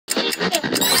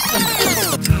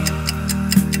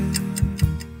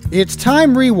It's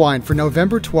Time Rewind for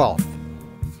November 12th.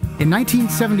 In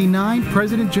 1979,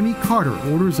 President Jimmy Carter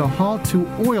orders a halt to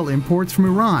oil imports from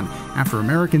Iran after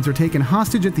Americans are taken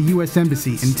hostage at the U.S.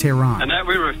 Embassy in Tehran. And that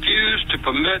we refuse to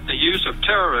permit the use of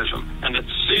terrorism and the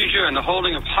seizure and the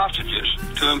holding of hostages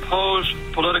to impose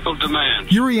political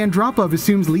demands. Yuri Andropov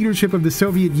assumes leadership of the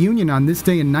Soviet Union on this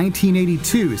day in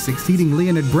 1982, succeeding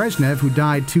Leonid Brezhnev, who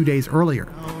died 2 days earlier.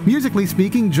 Musically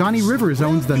speaking, Johnny Rivers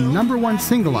owns the #1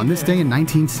 single on this day in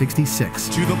 1966.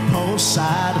 To the post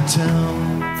side of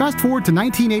town. Fast forward to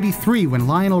 1983 when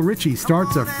Lionel Richie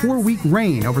starts a 4-week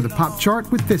reign over the pop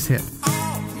chart with this hit.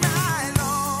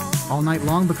 All Night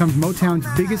Long becomes Motown's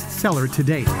biggest seller to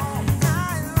date.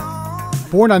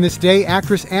 Born on this day,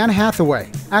 actress Anne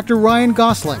Hathaway, actor Ryan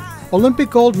Gosling, Olympic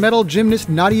gold medal gymnast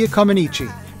Nadia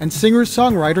Comaneci, and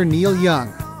singer-songwriter Neil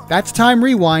Young. That's Time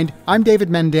Rewind. I'm David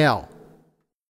Mendel.